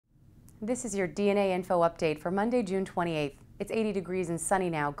This is your DNAinfo update for Monday, June 28th. It's 80 degrees and sunny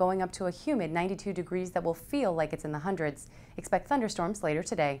now, going up to a humid 92 degrees that will feel like it's in the hundreds. Expect thunderstorms later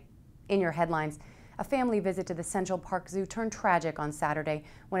today. In your headlines, a family visit to the Central Park Zoo turned tragic on Saturday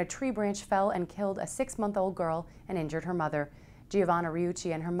when a tree branch fell and killed a 6-month-old girl and injured her mother. Giovanna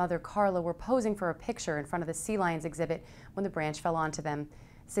Riucci and her mother Carla were posing for a picture in front of the sea lions exhibit when the branch fell onto them.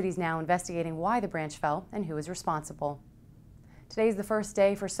 The city's now investigating why the branch fell and who is responsible. Today's the first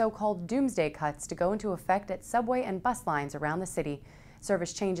day for so-called doomsday cuts to go into effect at subway and bus lines around the city.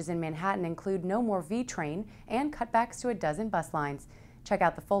 Service changes in Manhattan include no more V-train and cutbacks to a dozen bus lines. Check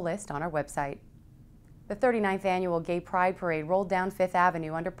out the full list on our website. The 39th annual Gay Pride Parade rolled down Fifth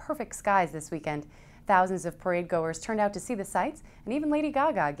Avenue under perfect skies this weekend. Thousands of parade goers turned out to see the sights, and even Lady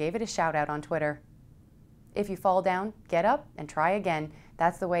Gaga gave it a shout-out on Twitter. If you fall down, get up and try again.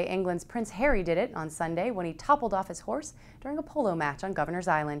 That's the way England's Prince Harry did it on Sunday when he toppled off his horse during a polo match on Governor's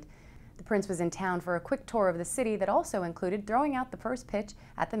Island. The Prince was in town for a quick tour of the city that also included throwing out the first pitch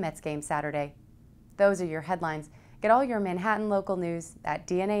at the Mets game Saturday. Those are your headlines. Get all your Manhattan local news at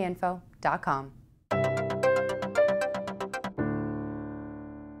DNAinfo.com.